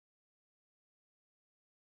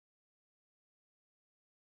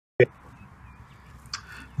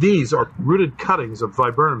These are rooted cuttings of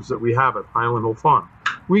viburnums that we have at Highland Hill Farm.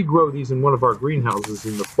 We grow these in one of our greenhouses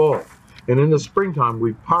in the fall. And in the springtime,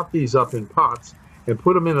 we pot these up in pots and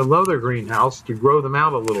put them in another greenhouse to grow them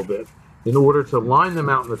out a little bit in order to line them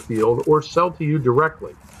out in the field or sell to you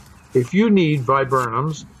directly. If you need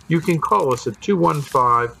viburnums, you can call us at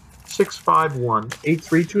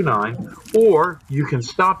 215-651-8329, or you can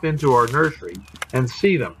stop into our nursery and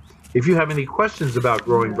see them. If you have any questions about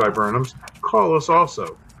growing viburnums, call us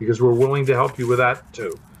also, because we're willing to help you with that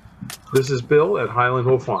too. This is Bill at Highland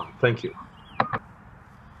Hill Farm. Thank you.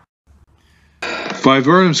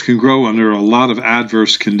 Viburnums can grow under a lot of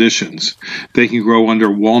adverse conditions. They can grow under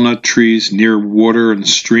walnut trees near water and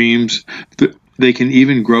streams. They can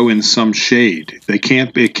even grow in some shade.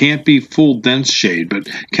 It can't be full dense shade, but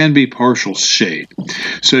can be partial shade.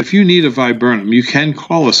 So if you need a viburnum, you can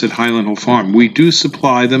call us at Highland Hill Farm. We do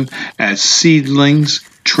supply them as seedlings,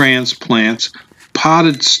 transplants,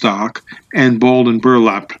 potted stock, and balled and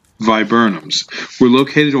burlap viburnums. We're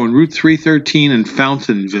located on Route 313 in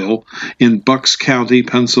Fountainville in Bucks County,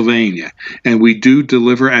 Pennsylvania, and we do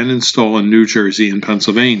deliver and install in New Jersey and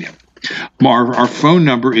Pennsylvania. Our phone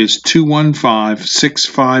number is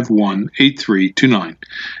 215-651-8329.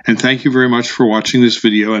 And thank you very much for watching this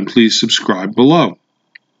video, and please subscribe below.